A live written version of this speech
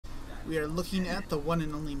We are looking at the one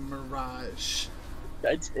and only Mirage.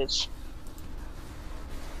 That's bitch.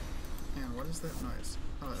 And what is that noise?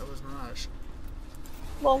 Oh, that was Mirage.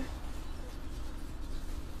 Well,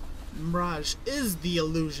 Mirage is the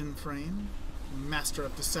illusion frame, master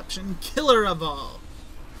of deception, killer of all.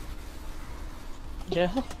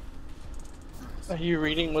 yeah. Nice. Are you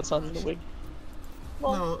reading what's on the wig?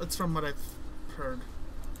 Well, No, it's from what I've heard.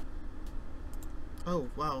 Oh,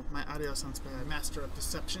 wow, my audio sounds bad. Master of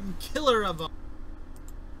deception, killer of all.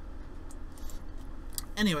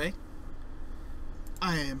 Anyway,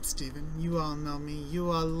 I am Steven. You all know me.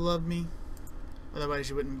 You all love me.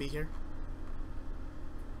 Otherwise, you wouldn't be here.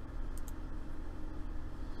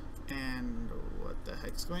 And what the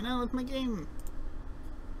heck's going on with my game?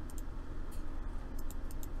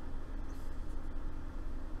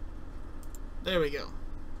 There we go.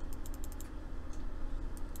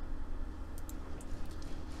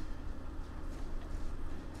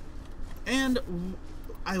 And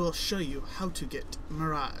I will show you how to get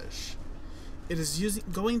Mirage. It is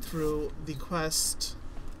going through the quest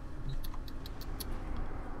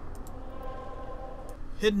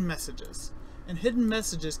Hidden Messages. And hidden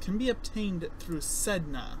messages can be obtained through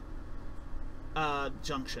Sedna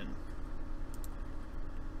Junction.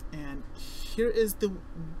 And here is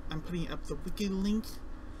I'm putting up the wiki link.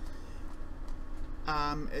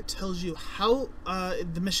 It tells you how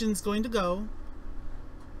the mission's going to go,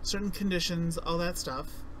 certain conditions, all that stuff.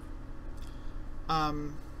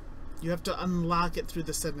 You have to unlock it through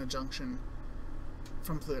the Sedna Junction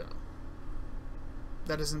from Pluto.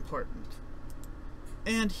 That is important.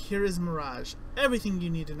 And here is Mirage. Everything you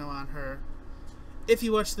need to know on her. If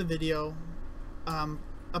you watch the video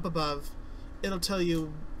up above, it'll tell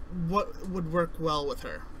you what would work well with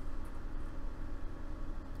her.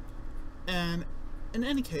 And in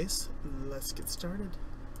any case, let's get started.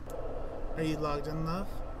 Are you logged in, love?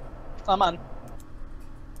 I'm on.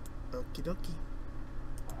 Okie dokie.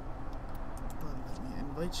 Well, let me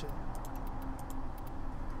invite you.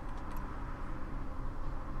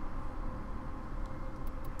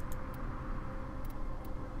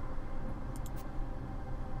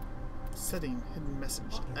 Setting hidden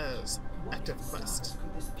message as active quest.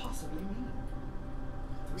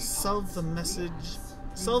 Solve the message.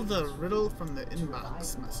 Solve the riddle from the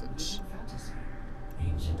inbox message.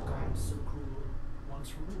 Ancient gods so cruel,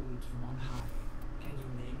 once ruled from on high. Can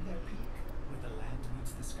you name their peak where the land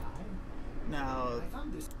meets the sky? Now,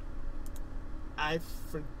 I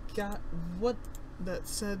forgot what that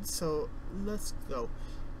said, so let's go.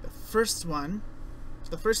 The first one,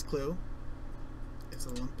 the first clue, is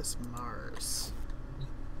Olympus Mars.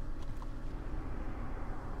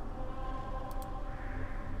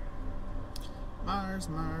 Mars,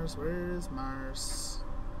 Mars, where is Mars?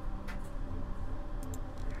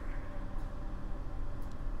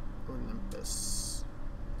 Olympus.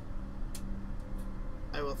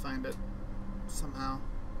 I will find it somehow.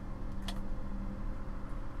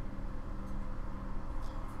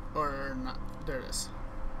 Or not. There it is.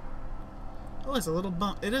 Oh, it's a little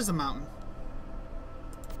bump. It is a mountain.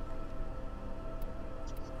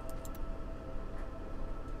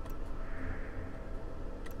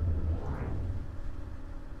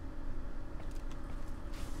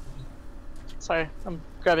 Sorry, I'm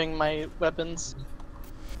grabbing my weapons.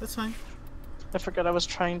 That's fine. I forgot I was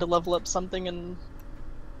trying to level up something and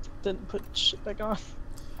didn't put shit back on.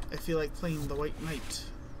 I feel like playing the White Knight.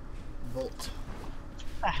 Volt.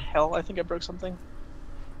 Ah, hell, I think I broke something.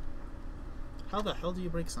 How the hell do you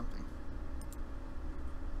break something?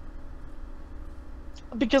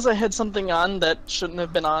 Because I had something on that shouldn't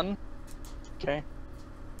have been on. Okay.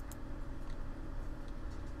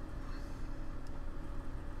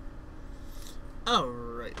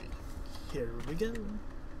 Alrighty. Here we go.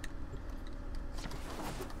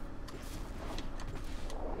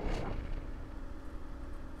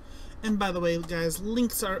 And by the way, guys,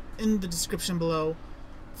 links are in the description below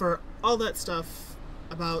for all that stuff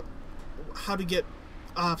about how to get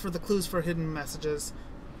for the clues for hidden messages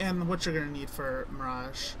and what you're going to need for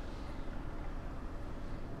Mirage.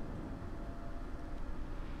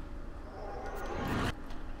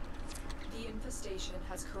 The infestation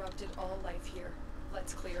has corrupted all life here.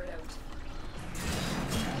 Let's clear it out.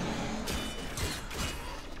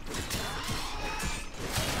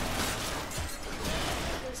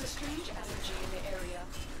 There's a strange energy in the area.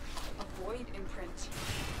 A void imprint.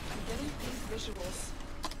 I'm getting faint visuals.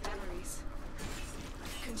 Memories.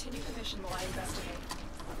 Continue the mission while I investigate.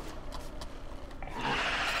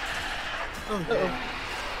 Oh, yeah.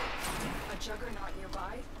 A juggernaut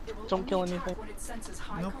nearby. It will Don't only kill attack anything. when it senses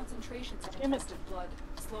high Nope. concentrations of Damn it. infested blood.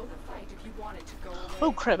 slow the fight if you want it to go away.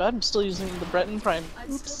 Oh crap, I'm still using the Breton Prime.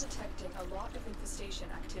 I'm Oops. still detecting a lot of infestation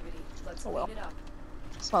activity. Let's Oh well. clean it up.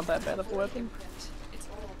 It's not that bad of a Void weapon. imprint. It's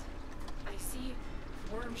old. I see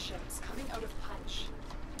worm ships coming out of Punch.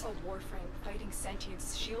 A Warframe fighting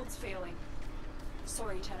sentience, shields failing.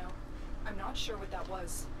 Sorry, Tenno. I'm not sure what that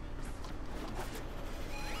was.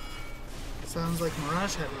 Sounds like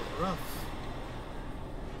Mirage had it rough.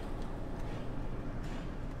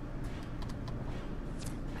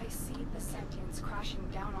 I see the sentience crashing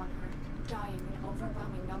down on her, dying in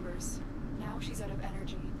overwhelming numbers. Now she's out of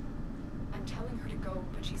energy. I'm telling her to go,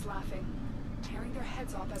 but she's laughing, tearing their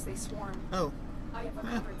heads off as they swarm. Oh. I have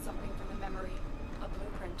recovered something from the memory, a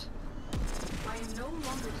blueprint. I am no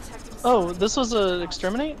longer detecting. Oh, signs this was of a the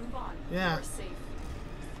exterminate? Move on. Yeah. You are safe.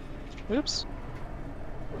 Oops.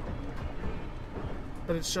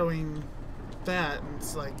 But it's showing that, and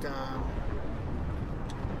it's like,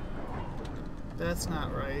 that's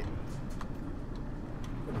not right.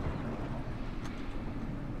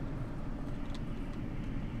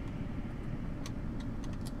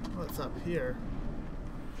 What's up here?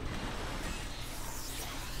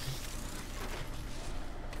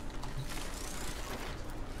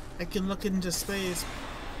 I can look into space.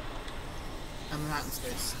 I'm not in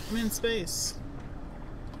space. I'm in space.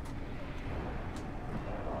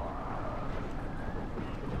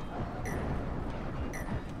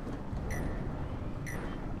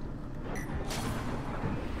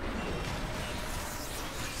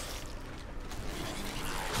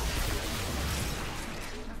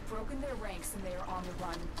 I've broken their ranks and they are on the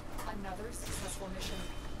run. Another successful mission.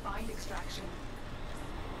 Find extraction.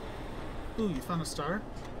 Ooh, you found a star?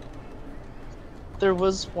 There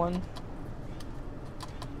was one.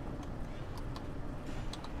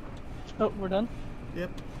 Oh, we're done?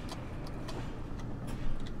 Yep.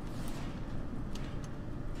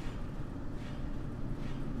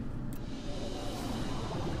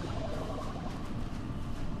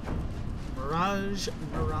 Mirage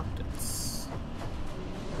Neuroptics.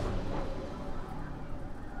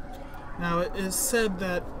 Now it is said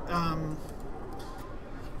that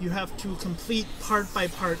you have to complete part by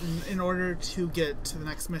part in order to get to the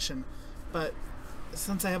next mission. But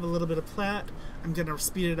since I have a little bit of plat, I'm gonna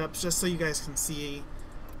speed it up just so you guys can see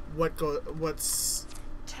what's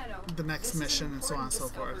Tenno, the next this is an mission and so on and so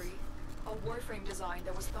important forth. discovery. A Warframe design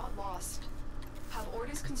that was thought lost. Have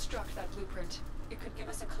Ordis construct that blueprint. It could give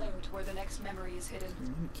us a clue to where the next memory is hidden.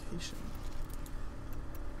 Communication.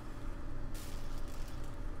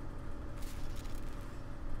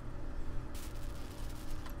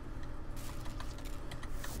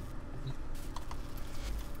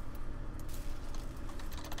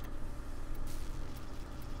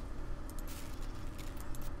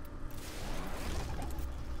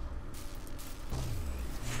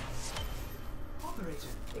 Operator,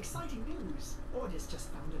 exciting news! Ordis just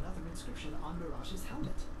found another inscription on Mirage's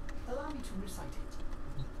helmet. Allow me to recite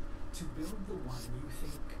it. To build the one you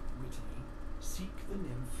think wittily, seek the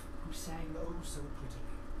nymph who sang oh so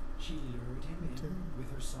prettily. She lured him in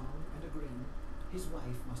with her song and a grin. His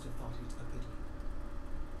wife must have thought it a pity.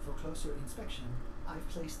 For closer inspection, I've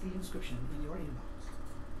placed the inscription in your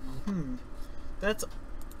inbox. That's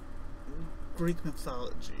Greek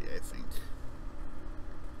mythology, I think.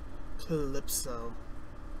 Calypso,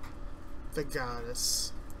 the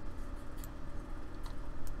goddess.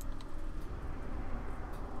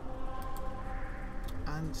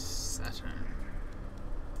 And Saturn.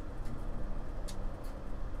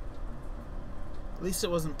 At least it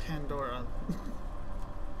wasn't Pandora.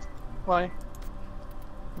 Why?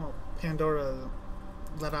 Well, Pandora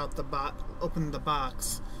let out the opened the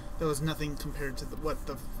box. There was nothing compared to what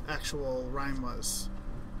the actual rhyme was.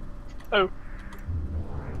 Oh.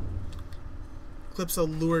 Calypso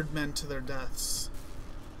lured men to their deaths.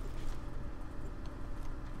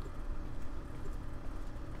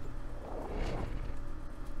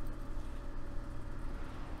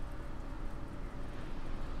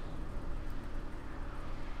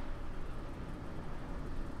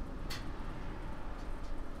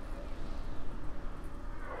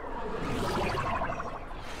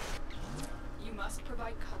 You must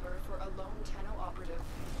provide cover for a lone Tenno operative.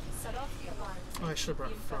 Set off the alarm. Oh, I should have brought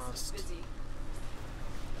The infest is Frost. busy.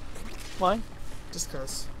 Why? Just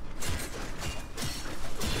cause.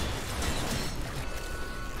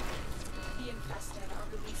 The infested are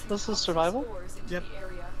releasing This is toxic survival? spores into Yep. the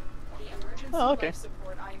area. The emergency Oh, okay. life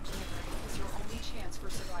support I am delivering is your only chance for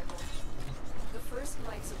survival. The first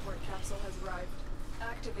life support capsule has arrived.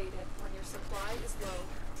 Activate it when your supply is low.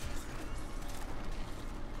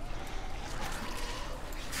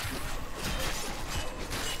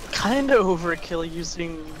 Kinda overkill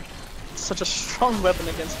using such a strong weapon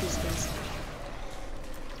against these things.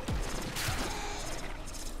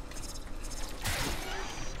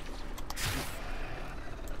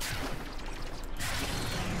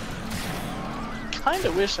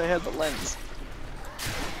 Kinda wish I had the lens.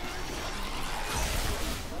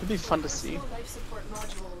 It'd be fun to see. Life support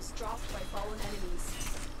modules dropped by fallen enemies.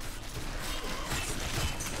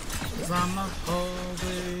 'Cause I'm a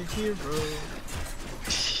hallway hero.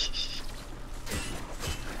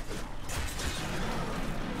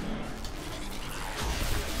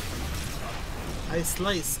 I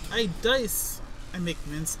slice, I dice, I make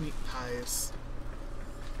mincemeat pies.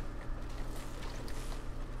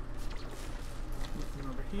 Looking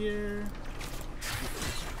over here.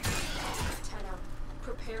 Tenna,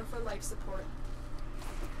 prepare for life support.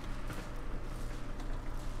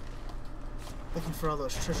 Looking for all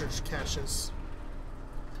those treasure caches.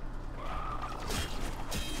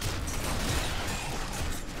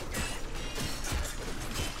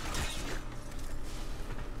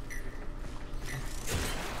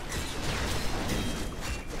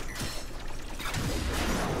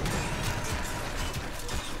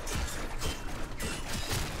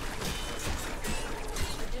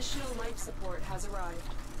 Additional life support has arrived.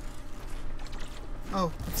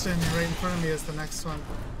 Oh, it's standing right in front of me as the next one.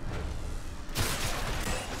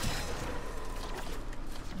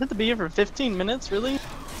 I had to be here for 15 minutes, really?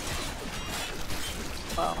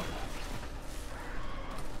 Wow.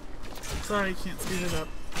 Sorry, can't speed it up.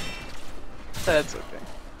 That's okay.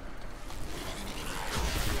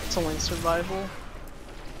 It's only survival.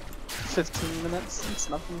 15 minutes, it's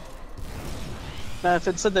nothing. Now, if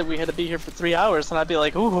it said that we had to be here for 3 hours, then I'd be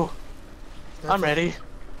like, ooh, I'm ready.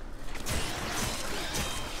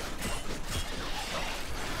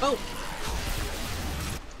 Oh!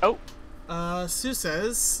 Oh, Sue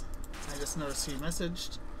says, I just noticed he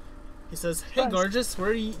messaged. He says, "Hey Surprise. gorgeous,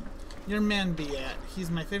 where your man be at? He's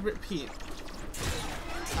my favorite peep."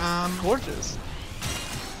 gorgeous.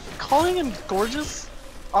 Calling him gorgeous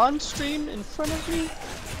on stream in front of me?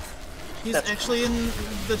 He's That's actually in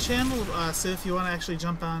the channel, Sue, if you want to actually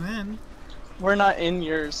jump on in. We're not in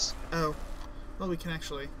yours. Oh, well, we can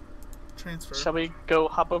actually transfer. Shall we go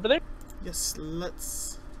hop over there? Yes,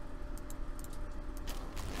 let's.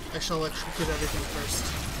 I shall electrocute everything first.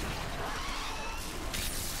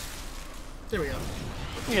 There we go.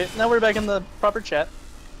 Okay, now we're back in the proper chat.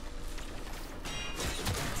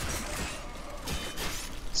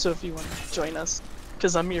 So if you want to join us,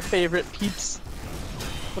 because I'm your favorite peeps,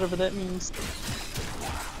 whatever that means.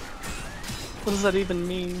 What does that even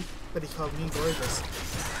mean? But he called me gorgeous.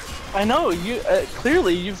 I know, you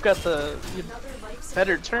clearly you've got the Another life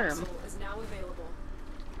better support term. capsule is now available.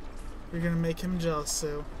 You're gonna make him jealous,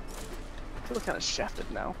 Sue. I feel kind of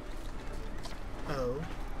shafted now. Oh.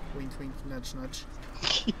 Wink, wink, nudge, nudge.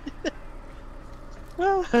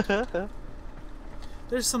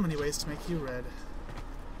 There's so many ways to make you red.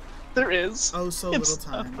 There is. Oh, so It's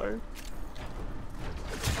little time. not hard.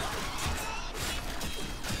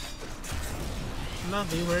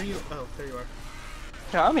 Lovey, where are you? Oh, there you are.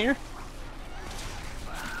 Yeah, I'm here.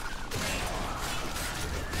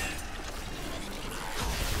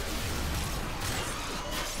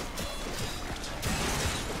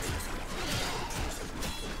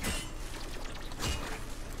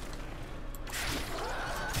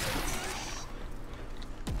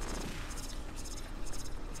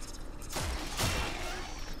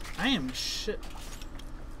 I am shit.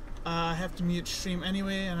 I have to mute stream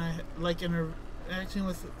anyway, and I like interacting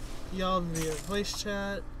with y'all via voice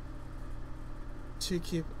chat to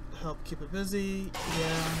help keep it busy.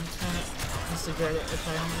 Yeah, I'm kind of just to grab it if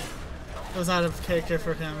I was out of character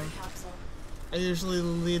for him. Capsule. I usually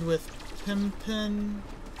lead with pimpin.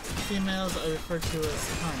 Females I refer to as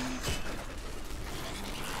hun.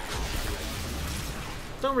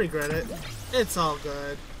 Don't regret it. It's all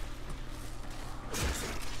good.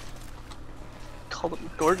 Called him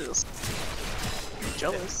gorgeous.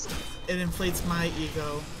 Jealous. It inflates my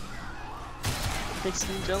ego. Makes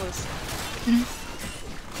me jealous.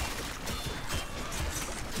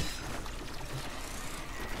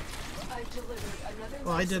 I've delivered another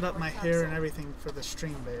Well, I life did up support my hair and capsule. everything for the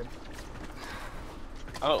stream, babe.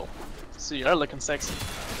 Oh, so you are looking sexy.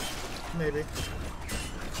 Maybe.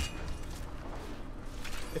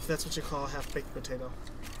 If that's what you call a half-baked potato.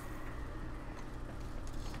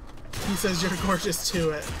 He says you're gorgeous to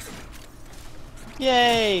it.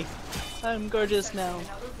 Yay! I'm gorgeous now.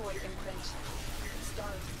 Another void imprint. It's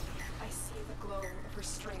dark. I see the glow of her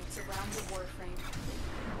strengths around the Warframe.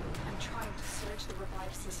 I'm trying to search the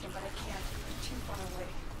revive system, but I can't. I'm too far away.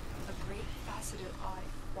 A great faceted eye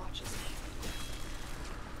watches me.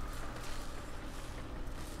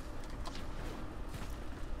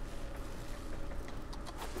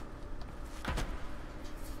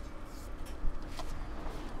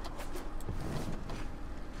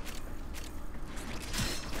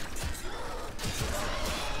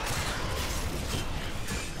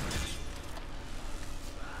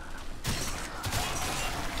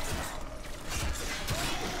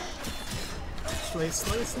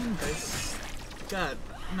 Slice and dice. God,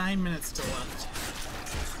 9 minutes still left.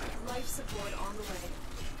 Life support on the way.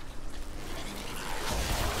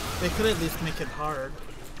 They could at least make it hard.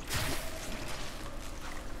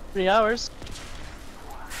 3 hours.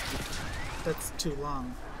 That's too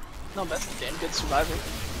long. No, that's a damn good survivor.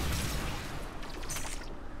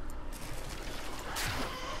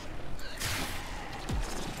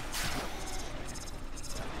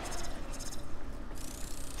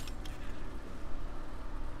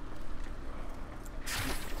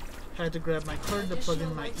 Had to grab my cord to plug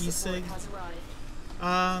in my e-cig.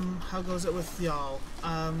 How goes it with y'all?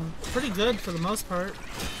 Pretty good for the most part.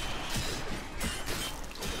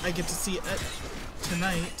 I get to see it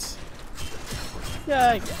tonight. Yeah,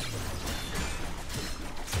 I guess.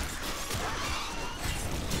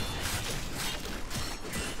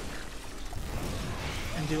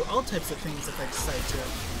 And do all types of things if I decide to.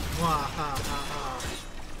 Wah ha ha ha.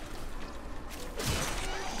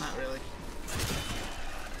 Not really.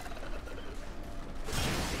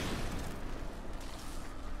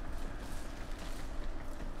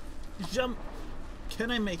 Jump!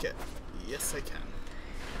 Can I make it? Yes, I can.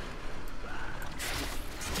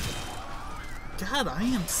 God, I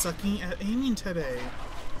am sucking at aiming today.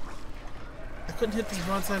 I couldn't hit this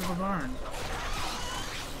broadside of a barn.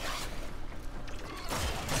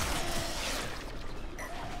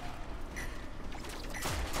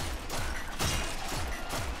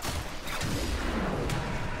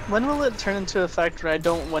 When will it turn into a fact where I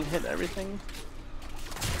don't one-hit everything?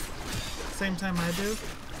 Same time I do.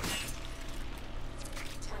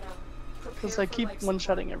 Because I keep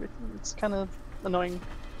one-shotting everything. It's kind of annoying.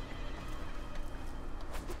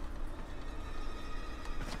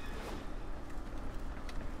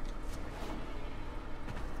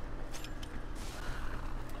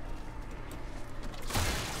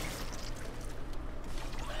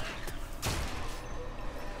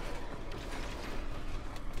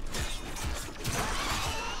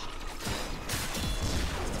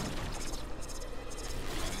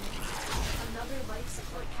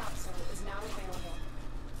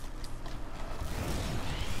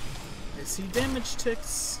 I see damage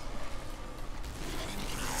ticks.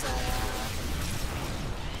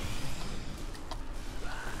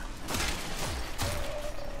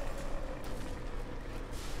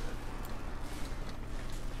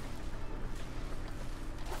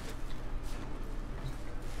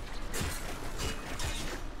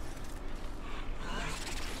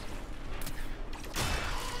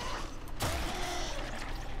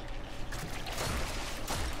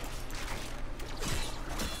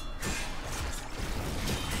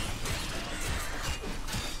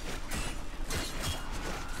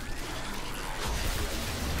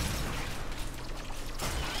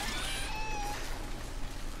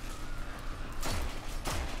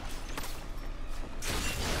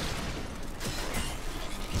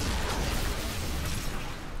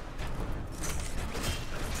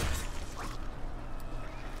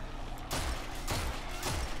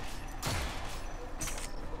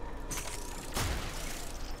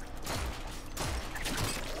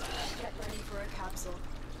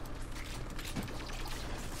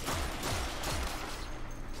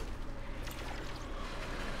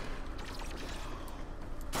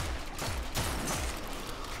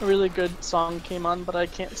 A really good song came on, but I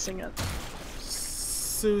can't sing it.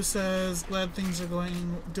 Sue says, glad things are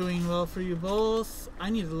doing well for you both. I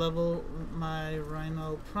need to level my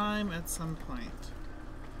Rhino Prime at some point.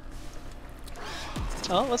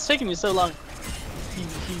 Oh, what's taking you so long?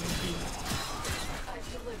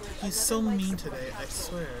 He's so mean today, I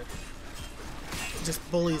swear. He just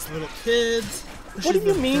bullies little kids. What do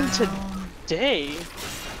you mean down. today?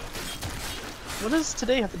 What does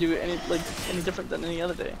today have to do any different than any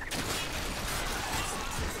other day?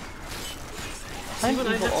 I'm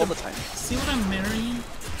evil all the time. See what I'm marrying?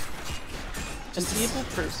 An evil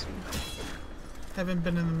person. Haven't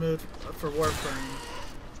been in the mood for Warframe.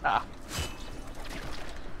 Ah.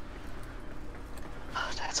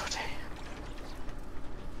 That's okay.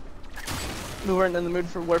 We weren't in the mood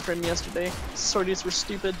for Warframe yesterday. Sorties were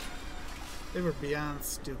stupid. They were beyond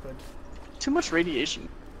stupid. Too much radiation.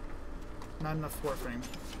 Not enough Warframe.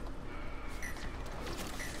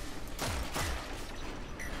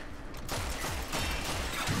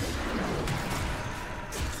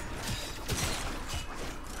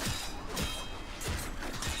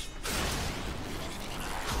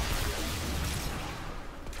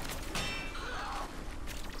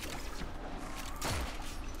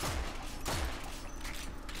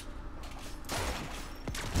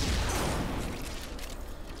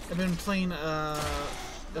 I've been playing a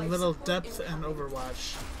little depth and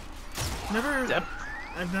Overwatch. Never. Depth?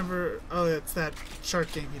 I've never... Oh, it's that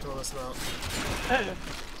shark game he told us about.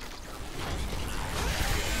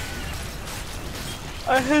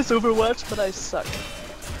 I hate Overwatch, but I suck.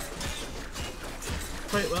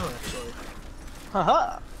 Quite well, actually.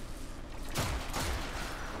 Haha!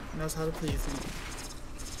 Knows how to please me.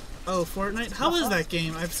 Oh, Fortnite? How is that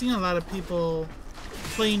game? I've seen a lot of people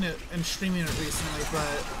playing it and streaming it recently,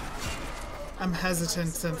 but I'm hesitant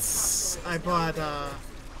since I bought,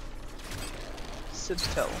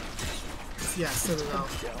 Citadel. yeah, Citadel.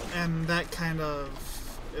 And that kind of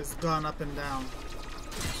is gone up and down.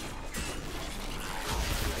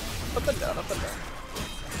 Up and down, up and down.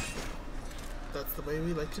 That's the way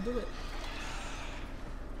we like to do it.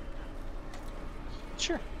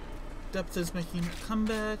 Sure. Depth is making a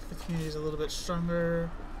comeback. The community is a little bit stronger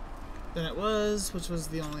than it was, which was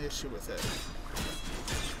the only issue with it.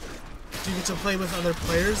 Do you get to play with other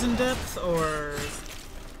players in Depth, or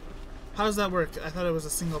how does that work? I thought it was a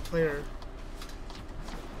single player.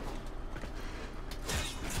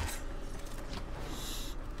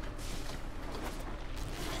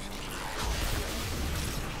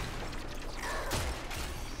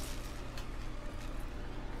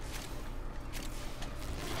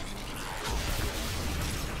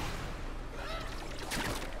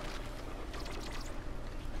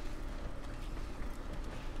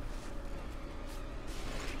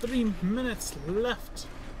 Three minutes left.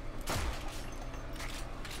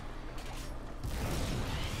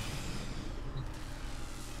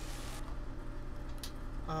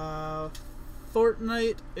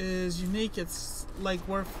 Fortnite is unique. It's like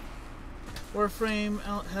Warframe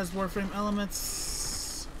has Warframe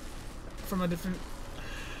elements from a different.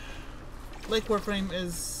 Like Warframe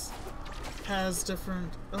has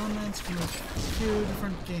different elements from a few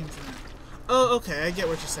different games in it. Oh, okay, I get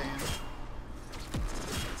what you're saying.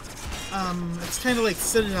 It's kind of like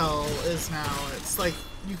Citadel is now. It's like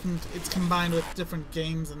it's combined with different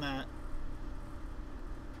games and that.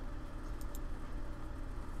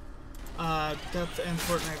 Depth and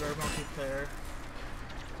Fortnite are multiplayer.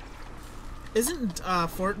 Isn't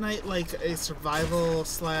Fortnite like a survival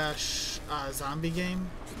slash zombie game?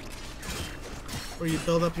 Where you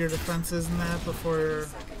build up your defenses and that before...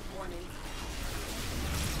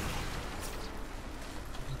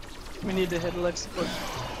 We need to hit life support.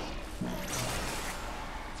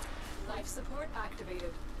 Life support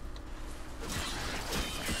activated.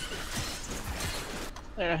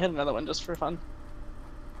 There, I hit another one just for fun.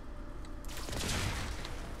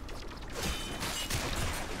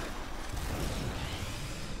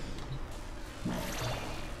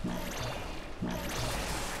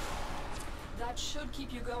 That should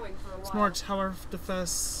keep you going for a while. It's more tower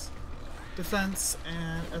defense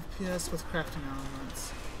and FPS with crafting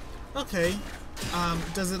elements. Okay.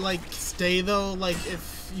 Does it like stay though? Like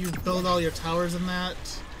if you build all your towers in that,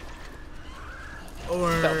 or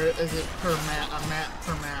No. is it per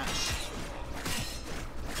per match?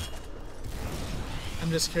 I'm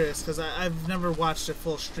just curious because I've never watched a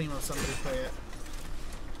full stream of somebody play it.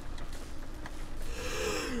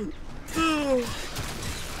 Oh.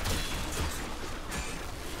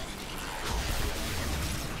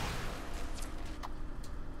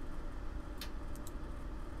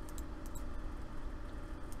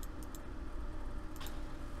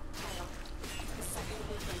 The second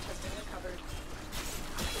blueprint has been recovered.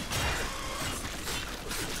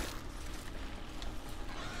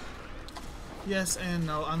 Yes and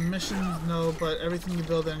no. On missions, no, but everything you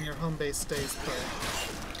build in your home base stays put.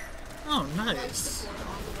 Oh, Life nice. support on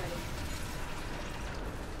the way.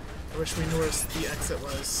 I wish we knew where the exit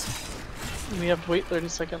was. We have to wait 30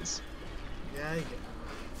 seconds. Yeah, yeah.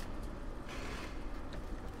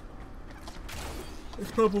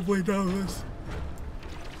 It's probably down this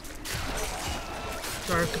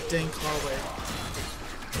dark, dank hallway.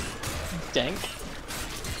 Dank?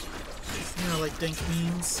 You know, like dank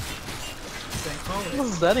means. Dank What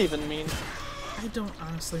hallways. does that even mean? I don't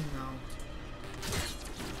honestly know.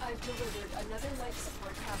 I've delivered another life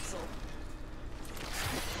support capsule.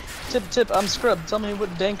 Tip, I'm Scrub. Tell me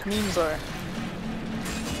what dank memes are.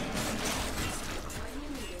 When you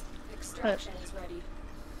need it, extraction is ready.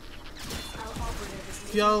 Our operative is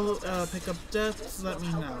If y'all pick up Death, let me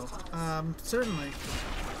know. Certainly.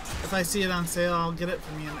 If I see it on sale, I'll get it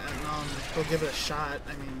from you and go give it a shot.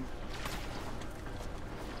 I mean,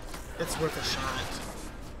 it's worth a shot.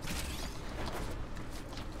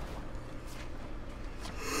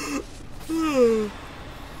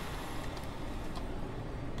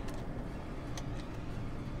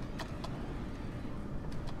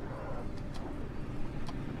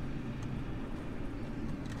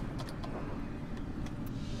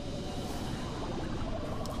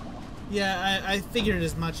 Yeah, I figured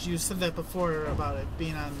as much. You said that before about it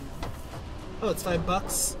being on... Oh, it's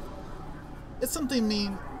 $5. It's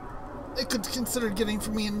something I could consider getting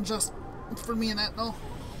for me and Etno.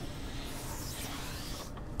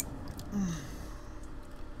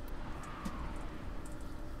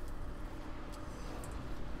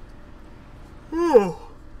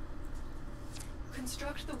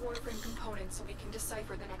 Construct the Warframe component so we can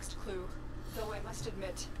decipher the next clue. Though I must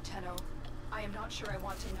admit, Tenno, I am not sure I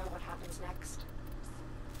want to know what happens next.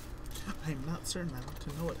 I'm not certain I want to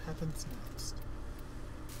know what happens next.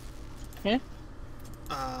 Yeah?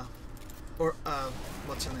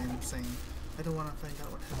 What's her name saying? I don't want to find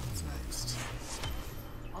out what happens next.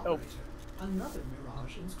 Operator, another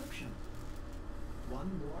Mirage inscription. One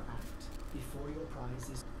more act before your prize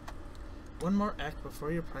is... One more act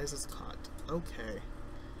before your prize is caught. Okay.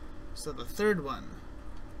 So the third one.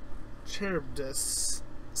 Charybdis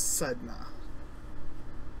Sedna.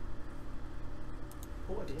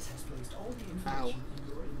 Ordis has placed all the information in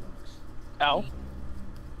your inbox. Ow.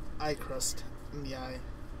 Eye crust in the eye.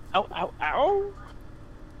 Ow, ow,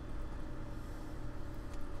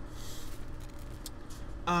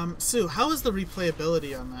 ow! Sue, how is the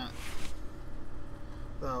replayability on that?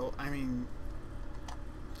 Though, I mean...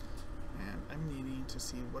 Man, I'm needing to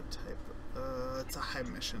see what type... it's a hive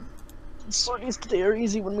mission. Sorties today are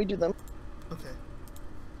easy when we do them. Okay.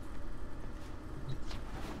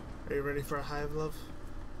 Are you ready for a hive, love?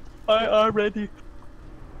 I am ready.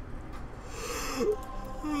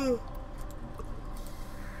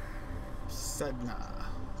 Sedna.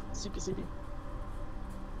 Super city.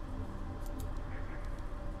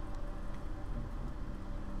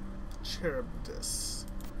 Charybdis.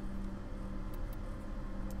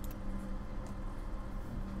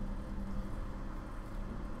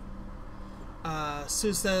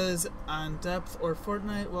 Sue says on depth or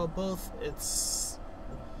Fortnite. Well, both. It's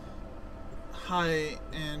high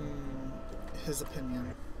in his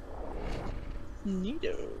opinion.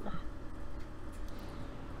 Neato.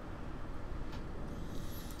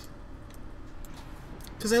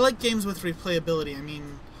 Because I like games with replayability. I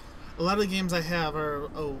mean, a lot of the games I have are,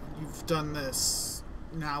 oh, you've done this,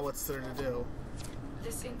 now what's there to do?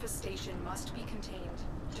 This infestation must be contained.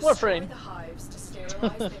 Warframe. Destroy the hives to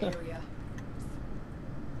sterilize the area.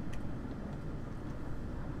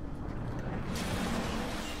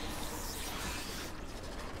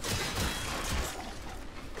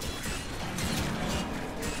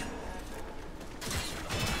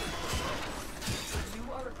 You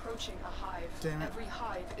are approaching a hive. Damn it. Every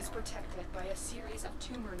hive is protected by a series of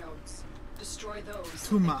tumor nodes. Destroy those,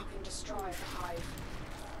 Tumor. and you can destroy the hive.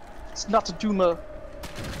 It's not a tumor.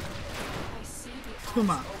 I see the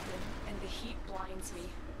Tumor. eyes open, and the heat blinds me.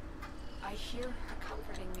 I hear her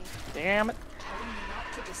comforting me, Damn it. telling me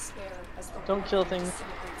not to despair as the Don't kill world things.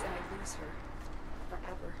 disintegrates and I lose her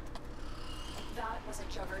forever. That was a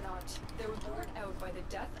juggernaut. They were lured out by the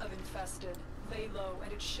death of infested. Lay low,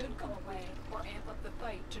 and it should go away, or amp up the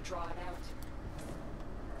fight to draw it out.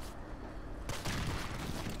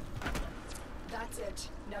 That's it.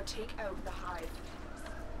 Now take out the hive.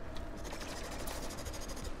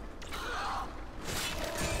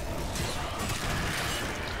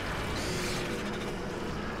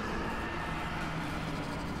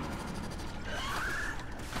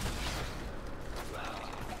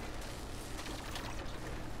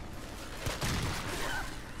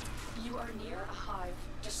 You are near a hive.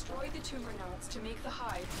 Destroy the tumor nodes to make the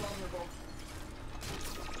hive vulnerable.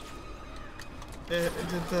 Did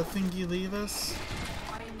the thingy leave us?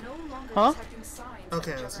 I am no longer Huh? detecting signs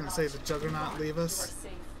Okay, of I was gonna say, did Juggernaut leave You are us?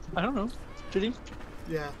 safe. I don't know. Did he?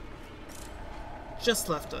 Yeah. Just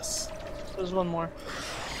left us. There's one more.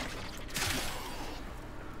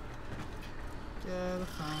 Get a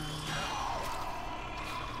hive.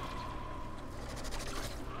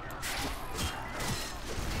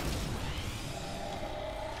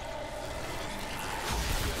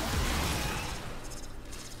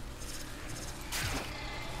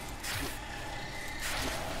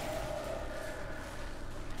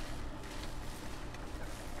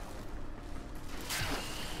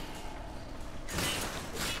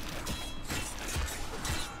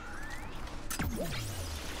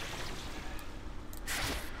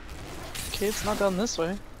 Okay, it's not down this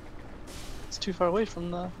way. It's too far away from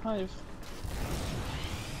the hive.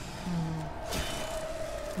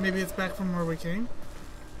 Maybe it's back from where we came?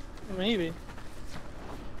 Maybe.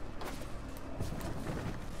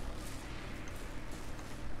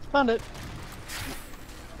 Found it.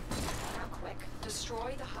 Now quick,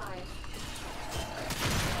 destroy the hive.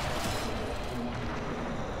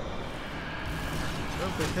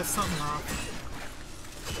 Oh, they hit something off.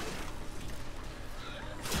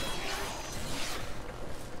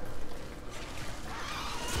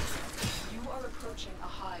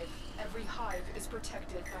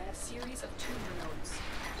 protected by a series of tumor nodes.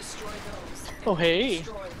 Destroy those. and Oh, hey.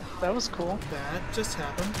 destroy the hive. That was cool. That just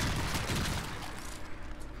happened.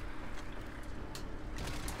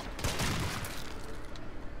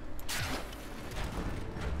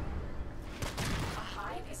 A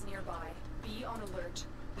hive is nearby. Be on alert.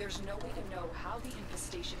 There's no way to know how the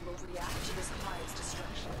infestation will react to this hive's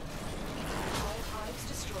destruction. All hives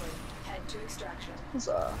destroyed. Head to extraction.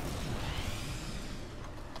 Huzzah.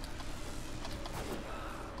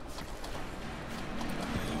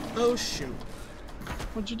 Oh shoot.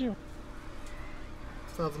 What'd you do?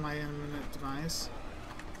 Fell to my imminent demise.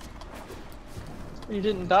 You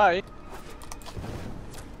didn't die.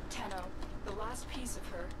 Tenno, the last piece of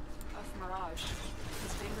her, of Mirage,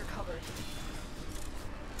 has been recovered.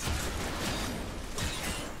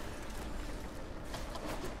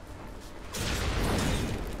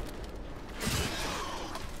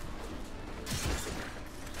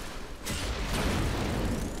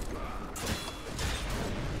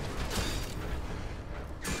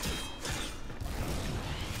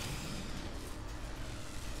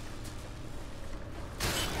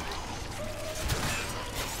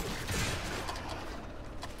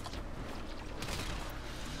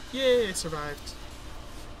 Yay, I survived.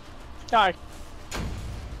 Die.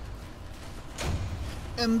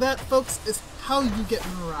 And that, folks, is how you get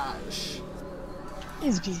Mirage.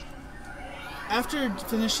 Easy. After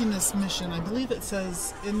finishing this mission, I believe it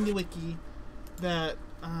says in the wiki that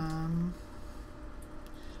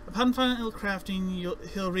upon final crafting,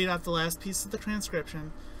 he'll read out the last piece of the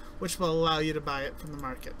transcription, which will allow you to buy it from the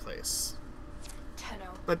marketplace. Tenno,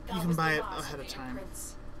 But you that can was buy the it last ahead of time.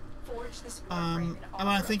 imprints. Forge this Warframe in I honor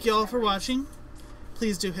want to of thank his you all for memories. watching.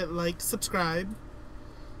 Please do hit like, subscribe.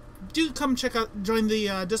 Do come join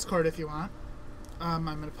the Discord if you want. I'm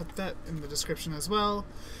going to put that in the description as well.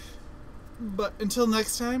 But until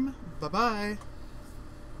next time, bye-bye.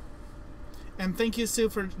 And thank you, Sue,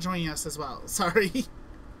 for joining us as well. Sorry.